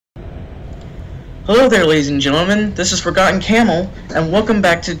Hello there, ladies and gentlemen. This is Forgotten Camel, and welcome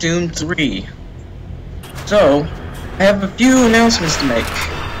back to Doom 3. So, I have a few announcements to make.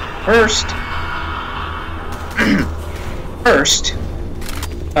 First,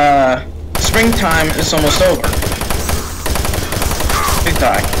 springtime is almost over. Big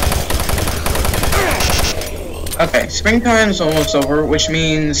die. Okay, springtime is almost over, which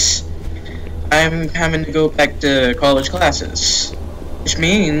means I'm having to go back to college classes, which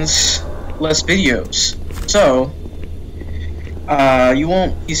means less videos. So, you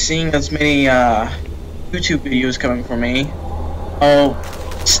won't be seeing as many YouTube videos coming from me. I'll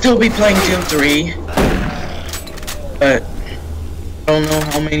still be playing Doom 3, but I don't know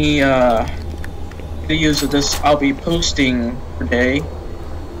how many videos of this I'll be posting per day.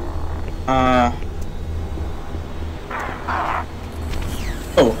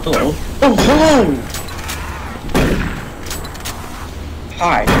 Oh, hello. Oh, hello!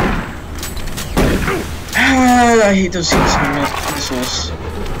 Hi. I hate those missiles.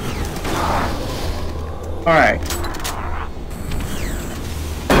 Alright.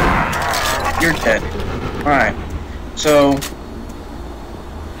 You're dead. Alright. So,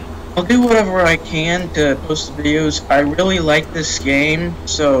 I'll do whatever I can to post the videos. I really like this game,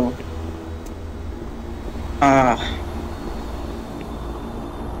 so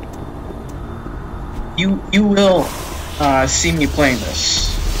you will see me playing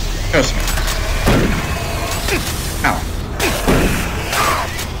this. Trust me. Ow.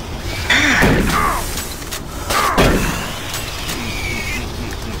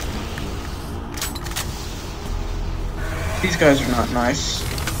 These guys are not nice.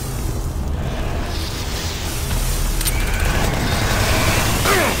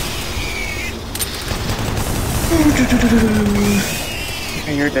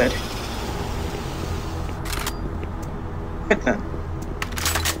 Okay, you're dead. Right then.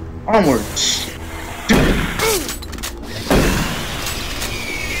 Onwards.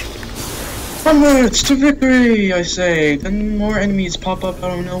 Onwards to victory, I say. Then more enemies pop up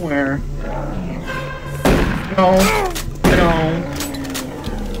out of nowhere. No.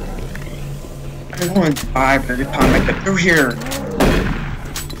 I'm going to die by the time I get through here.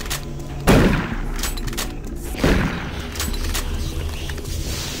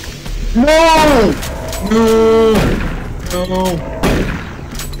 No!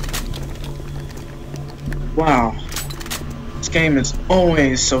 Wow. This game is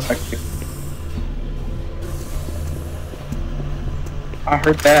always so hectic. I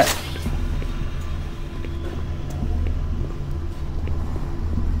heard that.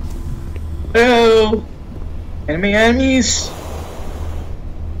 Oh! Enemies!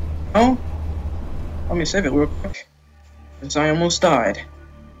 Oh? Let me save it real quick, because I almost died.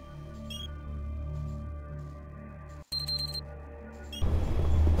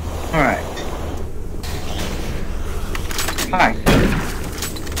 Alright. Hi.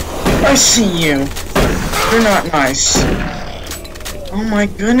 I see you! You're not nice. Oh my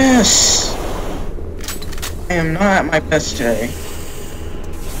goodness! I am not at my best today.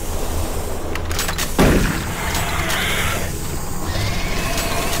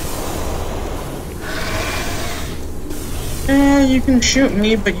 You can shoot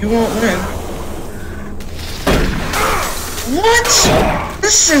me, but you won't win. What?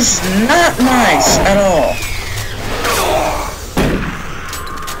 This is not nice at all.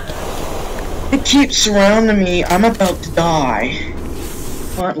 It keeps surrounding me. I'm about to die.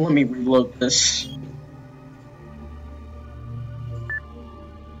 Let me reload this.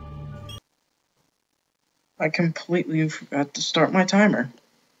 I completely forgot to start my timer.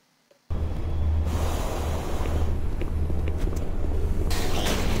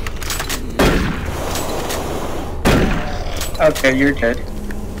 Okay, you're dead.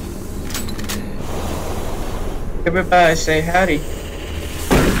 Everybody say howdy.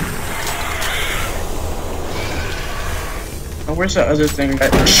 Oh, where's the other thing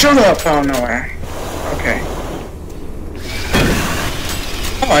that shut up out of nowhere? Okay.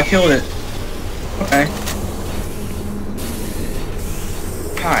 Oh, I killed it. Okay.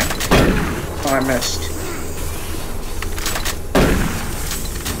 Hi. Oh, I missed.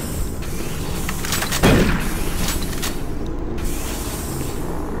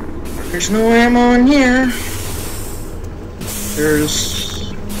 There's no ammo in here. There's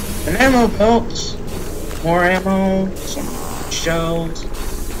an ammo belt, more ammo, some shells.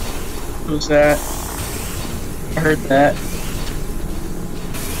 Who's that? I heard that.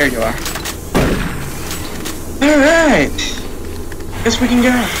 There you are. Alright! Guess we can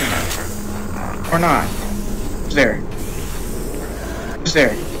get out here. Or not. Who's there? Who's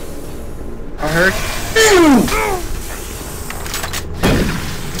there? I heard. Ew!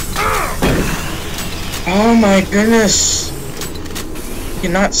 Oh my goodness! I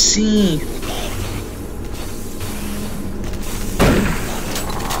cannot see.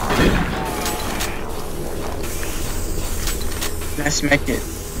 Let's make it.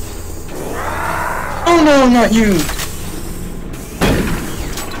 Oh no, not you!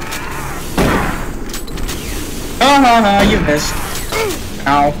 Oh ha ha, you missed.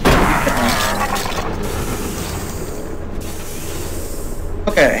 Ow.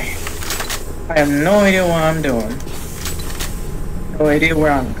 Okay. I have no idea what I'm doing. No idea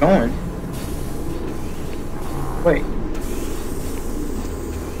where I'm going. Wait.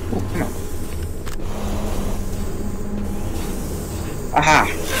 Oh, come on. Aha.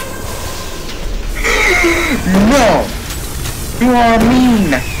 No! You are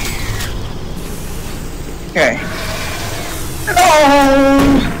mean! Okay.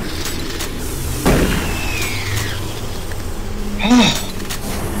 No!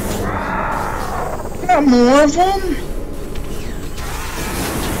 Got more of them?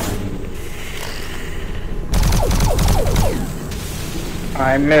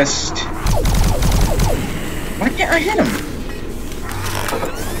 I missed. Why can't I hit him?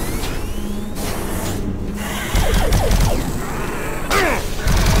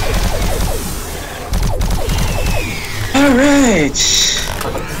 Alright.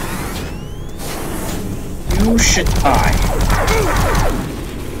 You should die.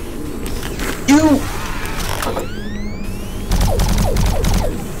 You...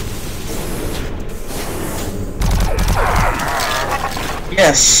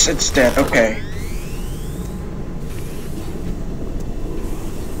 Yes, it's dead. Okay.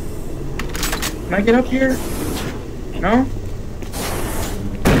 Can I get up here? No?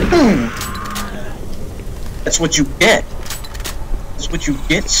 That's what you get. That's what you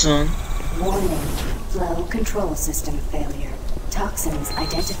get, son. Warning. Flow control system failure. Toxins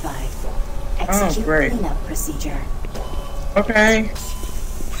identified. Execute cleanup procedure. Okay.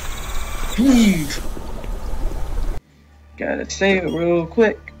 Heave. Gotta save it real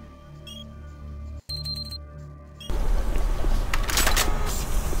quick.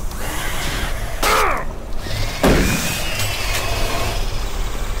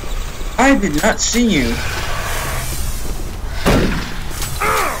 I did not see you.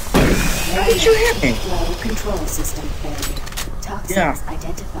 How did you hit me? Flow control system failure. Toxins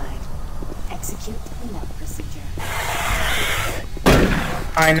identified. Execute cleanup procedure.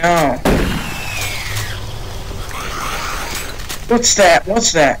 I know. What's that?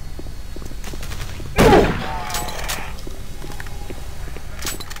 What's that?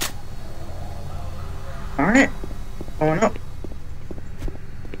 Alright. Going up.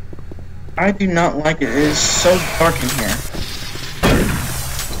 I do not like it. It is so dark in here.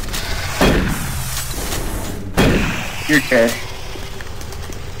 You're dead.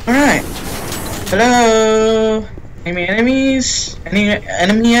 Alright. Hello? Enemies? Enemy.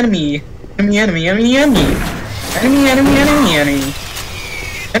 Enemy, enemy, enemy, enemy. Enemy, enemy, enemy.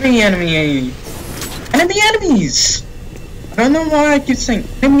 Enemy, enemy. Enemy, enemies! I don't know why I keep saying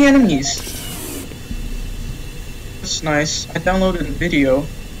enemy, enemies. That's nice. I downloaded a video.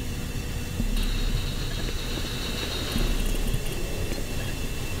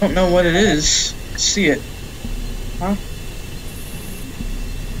 Don't know what it is. Let's see it. Huh?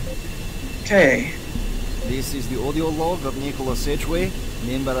 Okay. This is the audio log of Nicholas Edgeway,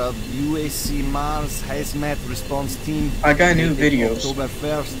 member of UAC Mars Hazmat Response Team. I got new videos. October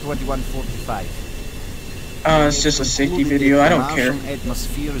 1st, 2145. It's just a safety video. I don't care. The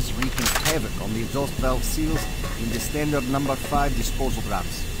atmosphere is wreaking havoc on the exhaust valve seals in the standard number 5 disposal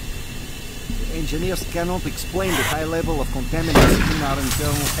drums. The engineers cannot explain the high level of contaminants in our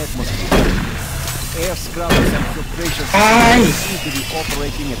internal atmosphere. Air scrubbers and filtration systems seem to be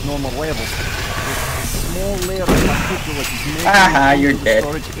operating at normal levels. A small layer of particulate is making you're dead.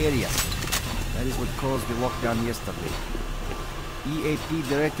 Storage areas. That is what caused the lockdown yesterday. EAP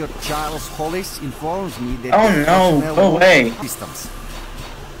Director Charles Hollis informs me that go away. Systems.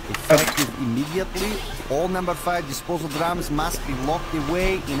 Effective immediately, all number 5 disposal drums must be locked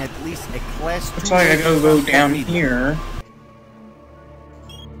away in at least a class 2. Looks like I gotta go down here.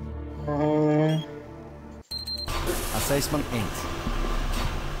 Assessment ends.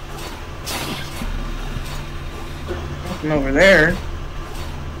 Nothing over there.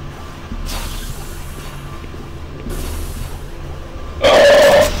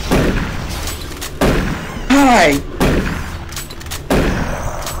 Hi!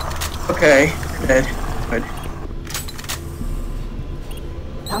 Okay, good. Good.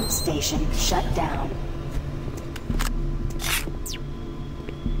 Pump station shut down.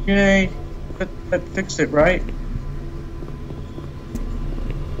 Yay. That fixed it, right?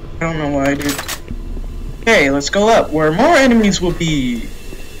 I don't know what I did. Okay, let's go up, where more enemies will be.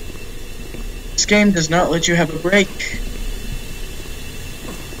 This game does not let you have a break.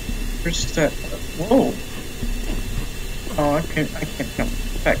 Where's that? Whoa. Oh, I can't come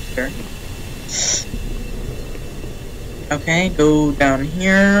back there. Okay, go down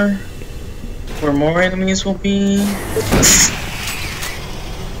here, where more enemies will be.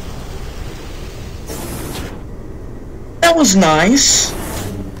 That was nice.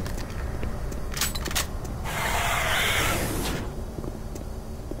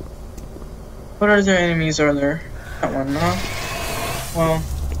 What other enemies are there? That one, no? Well,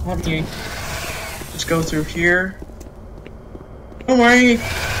 let me just go through here. Don't worry,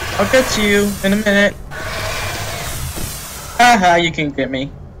 I'll get to you in a minute. Haha, you can't get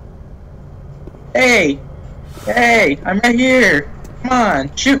me. Hey! Hey, I'm right here! Come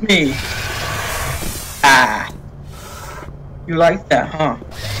on, shoot me! Ah! You like that, huh?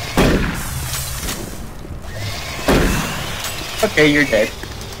 Okay, you're dead.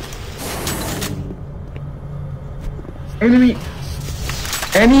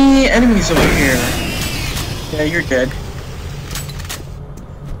 Any enemies over here? Yeah, you're dead.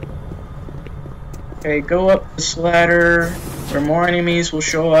 Okay, go up this ladder where more enemies will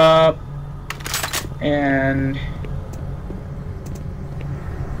show up. And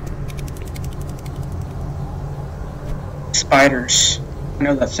spiders. I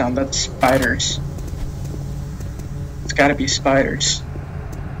know that sound, that's spiders. It's gotta be spiders.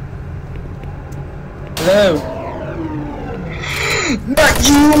 Hello. Not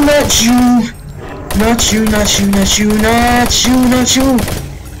you, not you! Not you, not you, not you, not you, not you!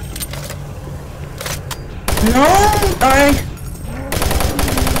 No,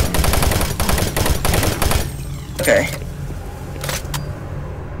 Okay.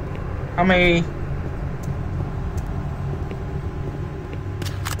 How many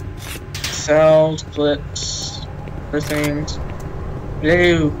cells, splits, other things?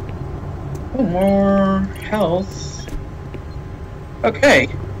 Ew. Oh, more health. Okay.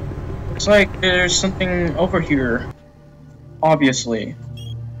 Looks like there's something over here. Obviously.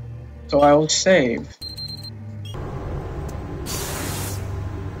 So I will save.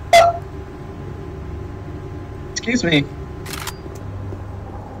 Excuse me.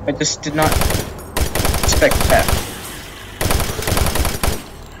 I just did not expect that.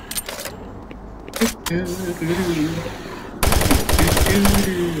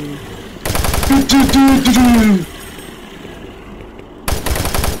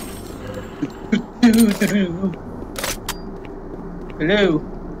 Hello.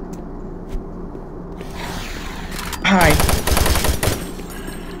 Hi.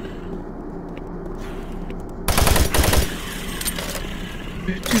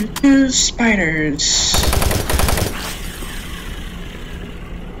 Spiders.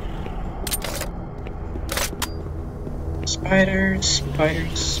 Spiders,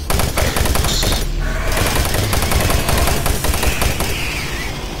 spiders, spiders.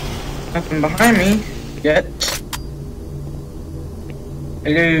 Nothing behind me yet.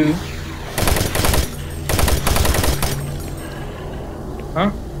 Hello.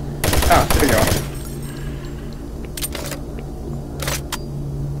 Huh? Ah, there you are.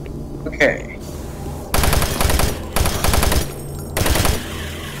 Okay.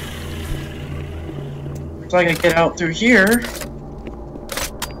 Looks like I get out through here.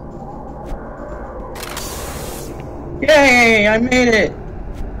 Yay! I made it!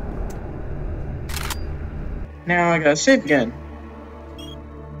 Now I gotta save again.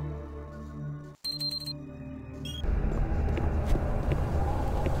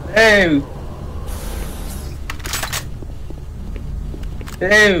 Hello!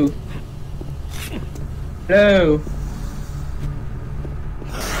 Hello! Hello!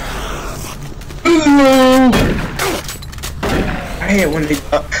 I hate it when they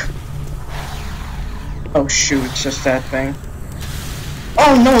duck. Oh shoot, it's just that thing.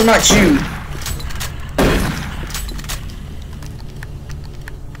 Oh no, not you!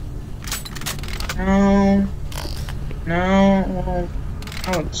 No. No.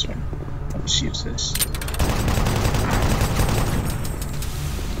 Oh, this one. I'll just use this.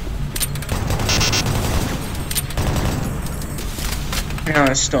 No,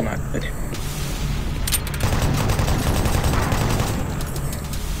 it's still not good.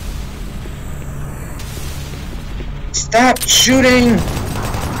 Stop shooting!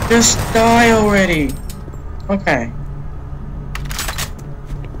 Just die already! Okay.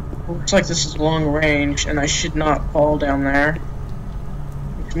 Looks like this is long range, and I should not fall down there.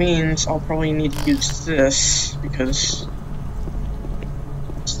 Which means I'll probably need to use this, because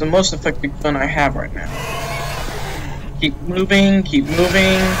it's the most effective gun I have right now. Keep moving, keep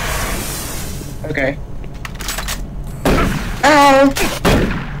moving. Okay. Ow!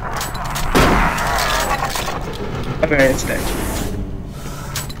 Okay, it's dead.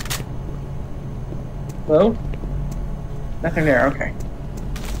 Hello? Nothing there, okay.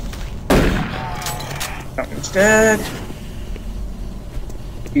 Something's dead.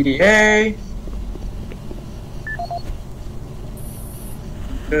 PDA.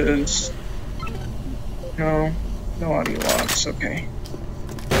 There's no audio logs, okay.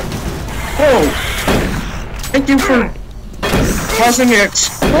 Whoa! Thank you for causing an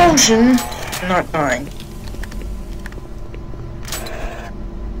explosion and not dying.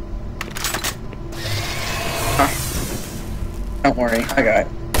 Don't worry, I got it.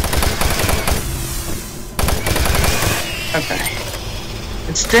 Okay.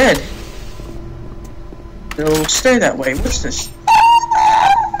 It's dead. It'll stay that way. What's this?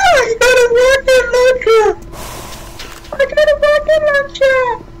 I got a rocket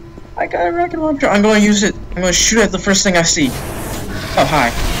launcher! I got a rocket launcher! I'm gonna use it. I'm gonna shoot at the first thing I see. Oh,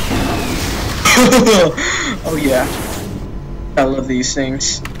 hi. Oh, yeah. I love these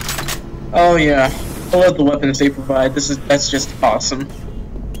things. Oh, yeah. I love the weapons they provide. That's just awesome.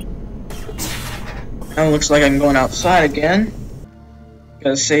 Now it looks like I'm going outside again.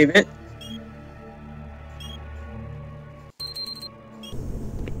 Gotta save it.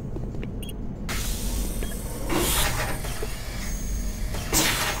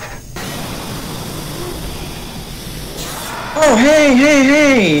 Oh,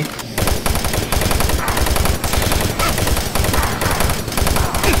 hey!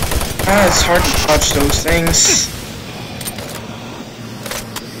 Ah, it's hard to dodge those things.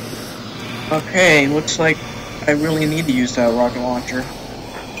 Okay, looks like I really need to use that rocket launcher.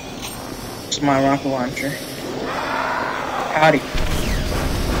 It's my rocket launcher. Howdy.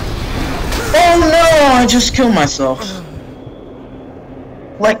 Oh no! I just killed myself.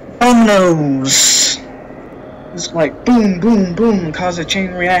 Like dominoes. It's like boom, boom, boom, cause a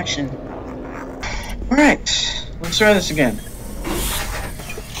chain reaction. Alright, let's try this again.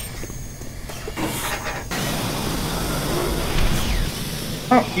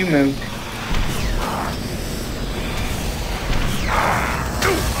 Oh, you moved.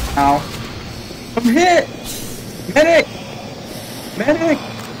 Ow. I'm hit! Medic! Medic!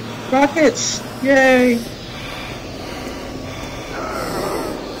 Rockets! Yay!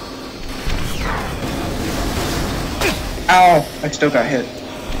 Ow! I still got hit.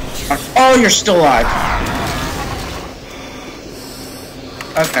 Oh, you're still alive!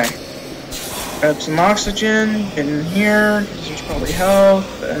 Okay. Grab some oxygen, get in here, there's probably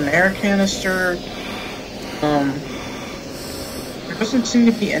health, an air canister. There doesn't seem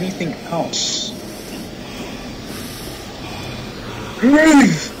to be anything else.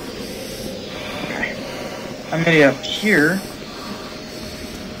 Okay. I'm maybe up here.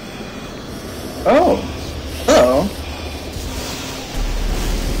 Oh! Hello.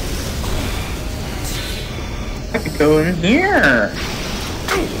 I could go in here.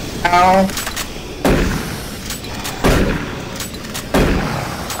 Ow.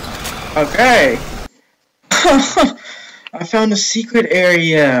 Okay. I found a secret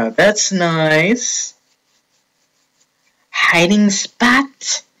area. That's nice. Hiding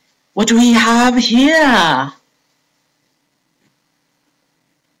spot? What do we have here?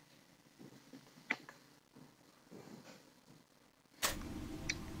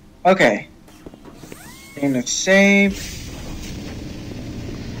 Okay. Game to save.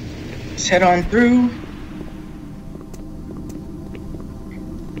 Let's head on through.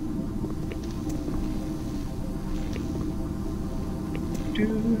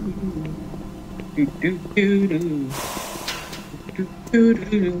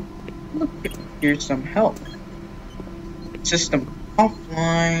 Look, here's some help. System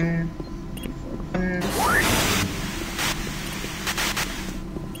offline.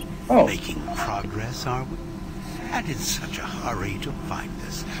 Oh. Making progress, are we? And in such a hurry to find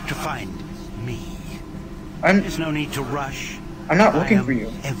us, to find me. There's no need to rush. I'm not looking for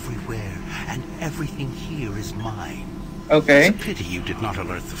you. Everywhere, and everything here is mine. Okay. It's a pity you did not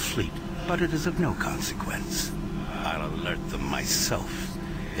alert the fleet, but it is of no consequence. I'll alert them myself.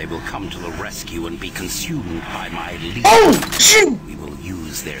 They will come to the rescue and be consumed by my lead. Oh, shoot! We will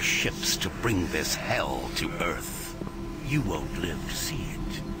use their ships to bring this hell to Earth. You won't live to see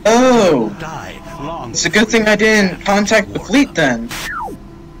it. Oh! You will die long. It's a good thing I didn't contact the fleet then.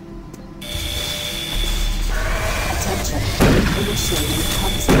 Attention. Initiating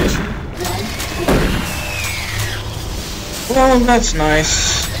conversation 1. Well, that's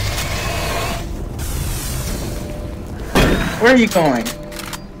nice. Where are you going?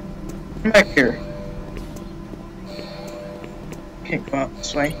 Come back here. Can't go out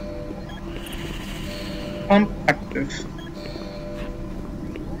this way. Pump active.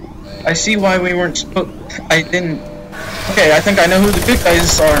 I see why we weren't supposed. I didn't. Okay, I think I know who the good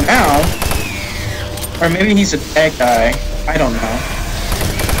guys are now. Or maybe he's a bad guy. I don't know.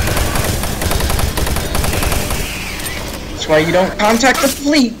 That's why you don't contact the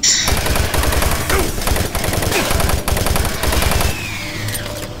fleet.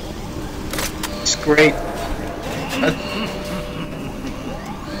 It's great.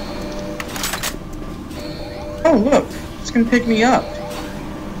 Oh look, it's gonna pick me up.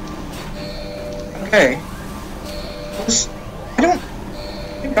 Okay. I don't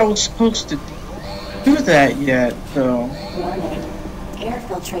think I was supposed to do that yet, though. Warning. Air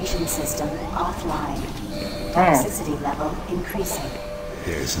filtration system offline. Oh. Toxicity level increasing.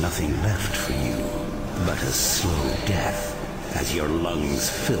 There's nothing left for you but a slow death as your lungs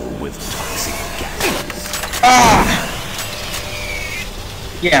fill with toxic gases. Ah!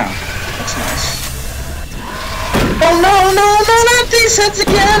 Yeah, that's nice. Oh no, no, no, not these heads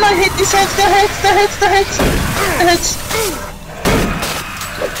again! I hate these heads, the heads, the heads, the heads, the heads.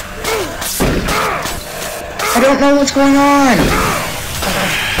 I don't know what's going on.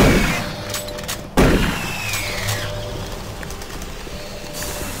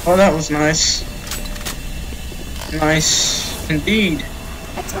 Oh, that was nice. Nice indeed.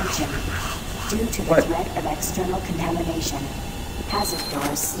 Attention. Due to the What? threat of external contamination, hazard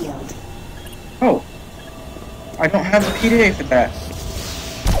doors sealed. Oh. I don't have the PDA for that.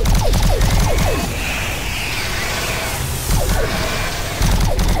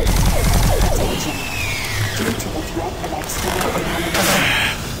 Attention. Due to the threat of external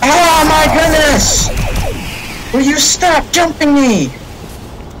contamination. Oh my goodness! Will you stop jumping me?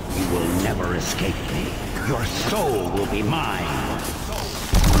 You will never escape me. Your soul will be mine.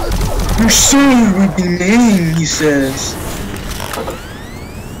 Your soul will be mine, he says.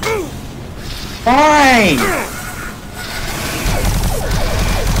 Fine!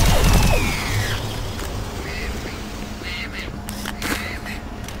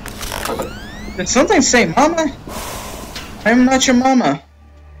 Did something say mama? I am not your mama.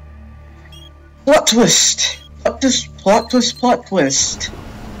 Plot twist! Plot twist, plot twist, plot twist.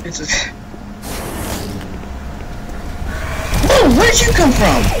 It's a... Whoa, where'd you come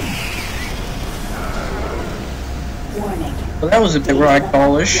from? Warning. Well, that was a bit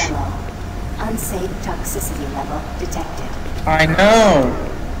ragdollish. Yellow. Unsafe toxicity level detected. I know,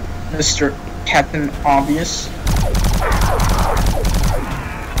 Mr. Captain Obvious.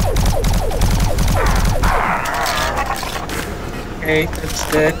 Okay,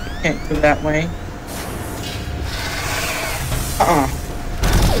 that's dead. Can't go that way.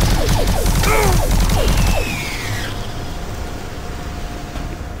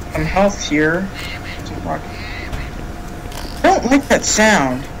 Some health here. Some rock. I don't like that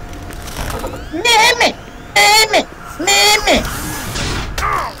sound. Damn it! Damn it! Damn it!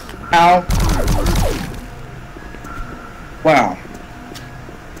 Ow. Wow.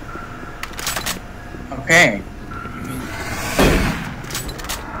 Okay.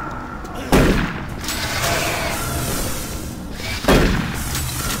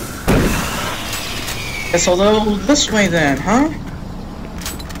 Guess I'll go this way then, huh?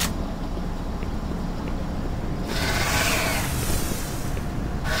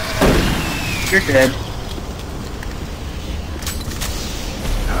 You're dead.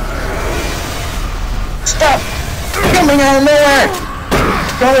 Stop! Coming out of nowhere!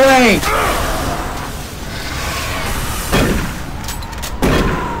 Go away!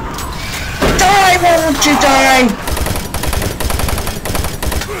 Die, won't you die?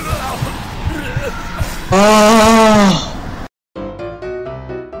 Oh.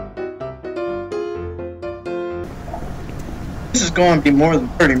 This is going to be more than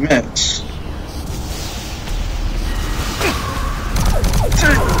 30 minutes.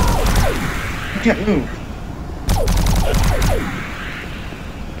 I can't move.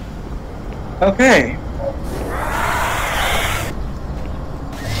 Okay.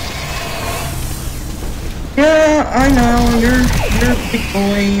 Yeah, I know, you're a big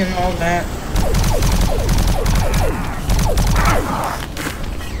boy and all that.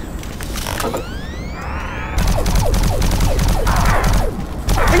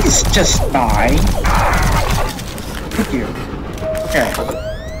 Please just die. Thank you. Okay.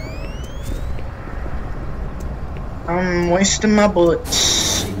 I'm wasting my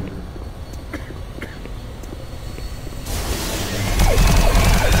bullets.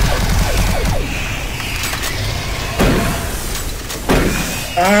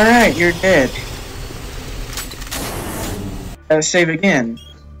 Alright, you're dead. Gotta save again.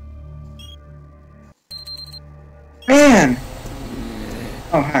 Man!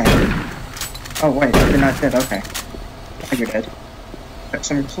 Oh, hi. Oh, wait, you're not dead, okay. Oh, you're dead.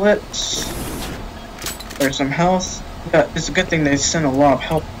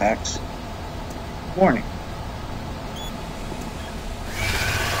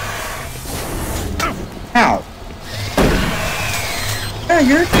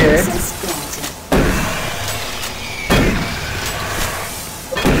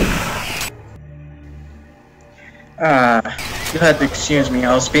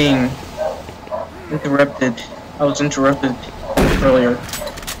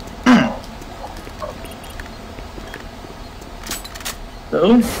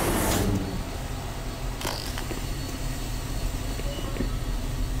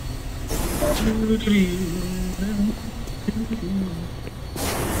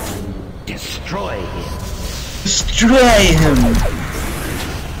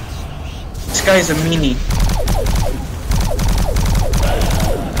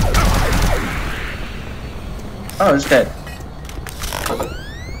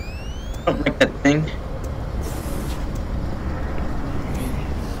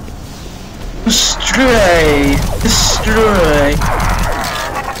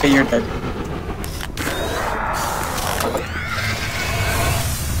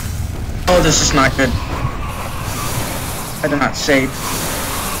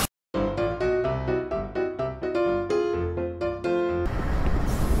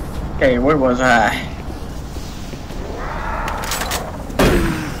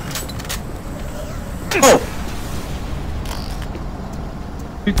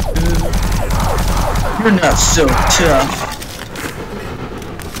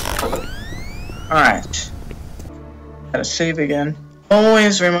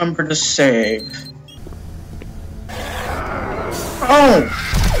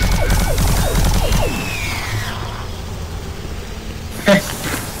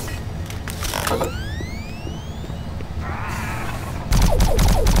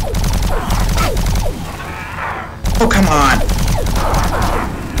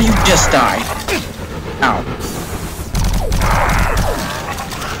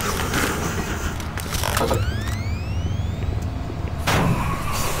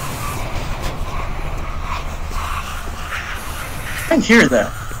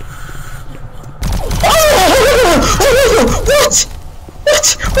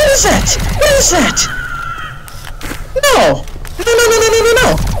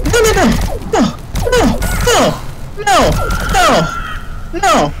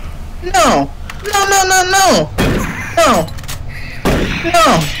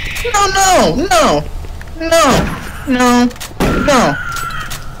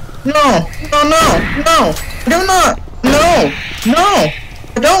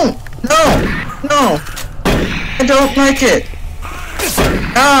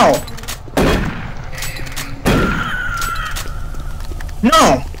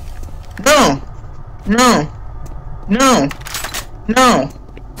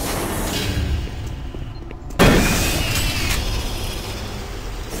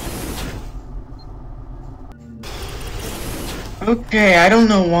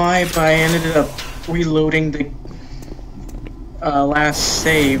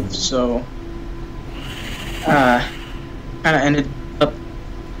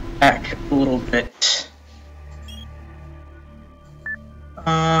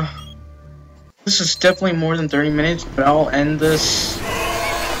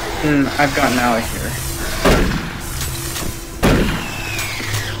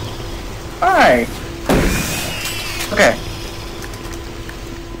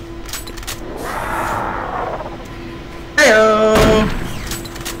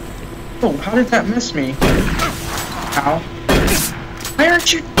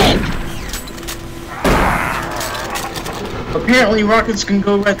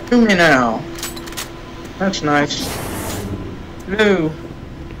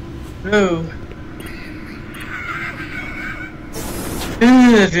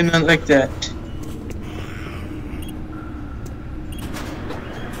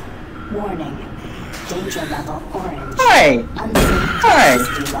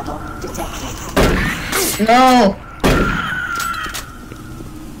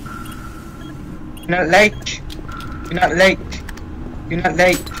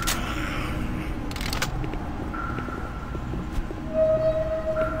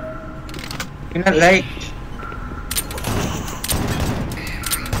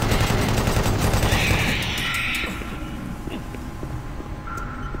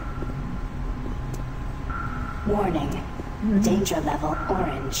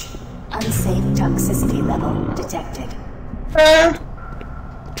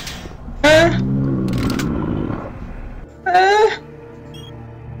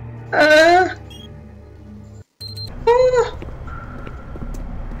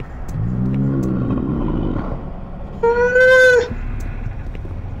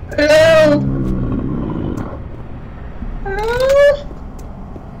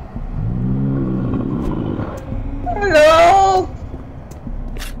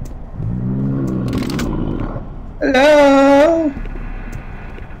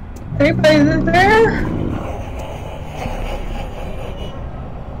 Anybody there?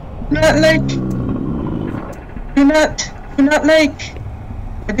 Not like. Do not like.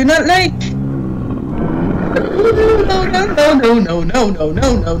 I do not like.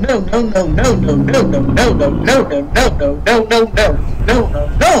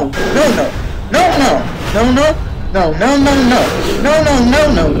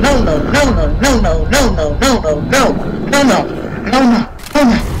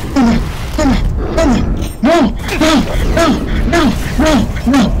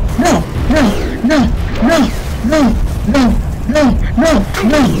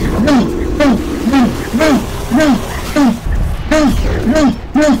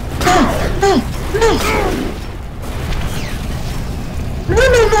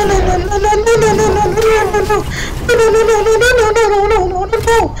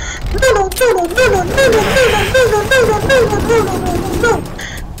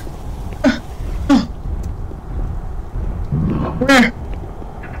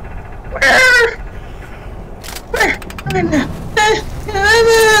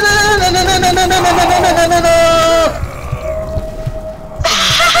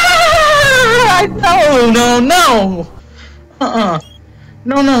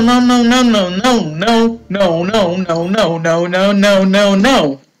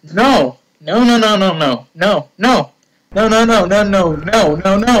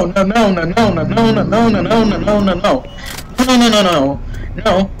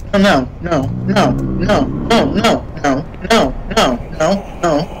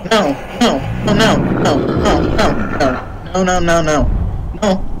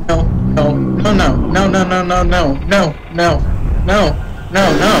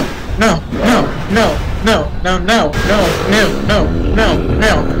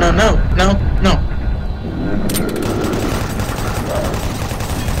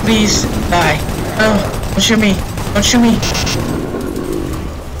 Please die. Oh, don't shoot me. Don't shoot me.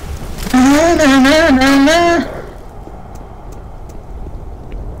 No.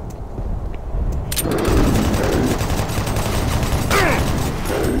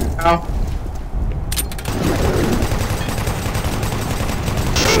 Ow.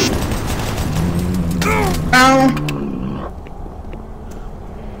 Ow.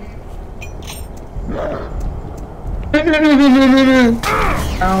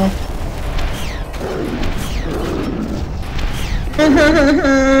 Ow.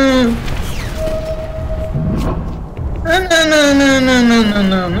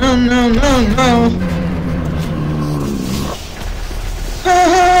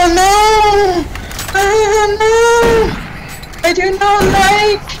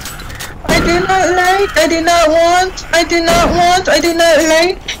 I do not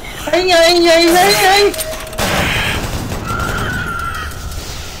like.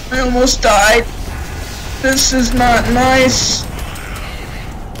 I almost died. This is not nice.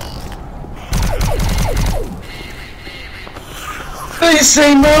 They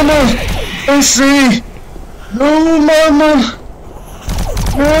say mama. They say no mama.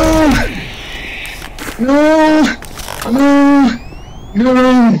 No.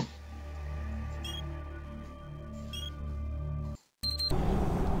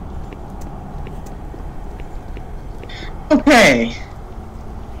 Okay,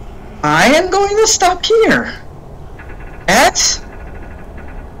 I am going to stop here.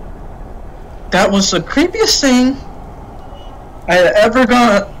 That was the creepiest thing I had ever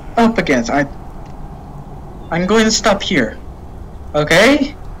got up against. I'm going to stop here.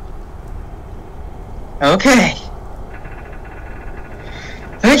 Okay? Okay.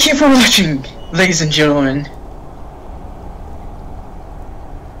 Thank you for watching, ladies and gentlemen.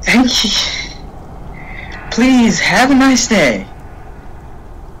 Thank you. Please have a nice day.